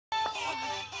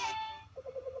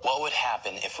What would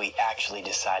happen if we actually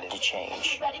decided to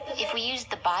change? If we used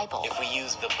the Bible. If we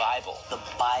used the Bible. The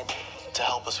Bible. To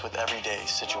help us with everyday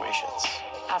situations.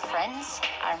 Our friends,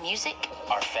 our music.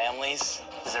 Our families.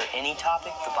 Is there any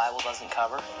topic the Bible doesn't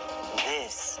cover?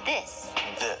 This is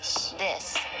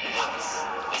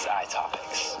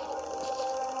iTopics.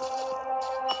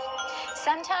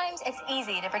 Sometimes it's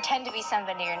easy to pretend to be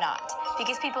somebody you're not,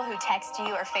 because people who text you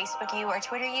or Facebook you or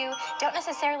Twitter you don't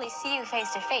necessarily see you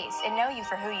face to face and know you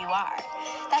for who you are.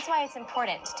 That's why it's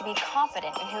important to be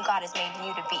confident in who God has made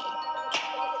you to be.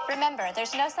 Remember,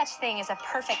 there's no such thing as a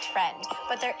perfect friend,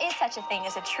 but there is such a thing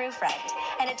as a true friend,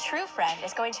 and a true friend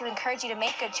is going to encourage you to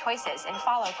make good choices and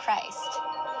follow Christ.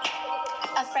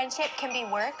 A friendship can be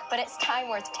work, but it's time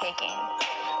worth taking.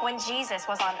 When Jesus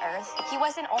was on earth, he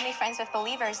wasn't only friends with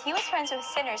believers, he was friends with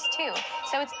sinners too.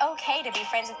 So it's okay to be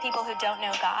friends with people who don't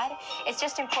know God. It's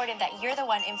just important that you're the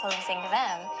one influencing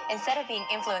them instead of being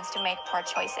influenced to make poor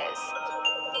choices.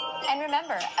 And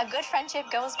remember, a good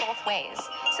friendship goes both ways.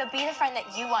 So be the friend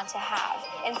that you want to have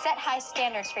and set high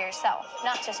standards for yourself,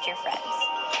 not just your friends.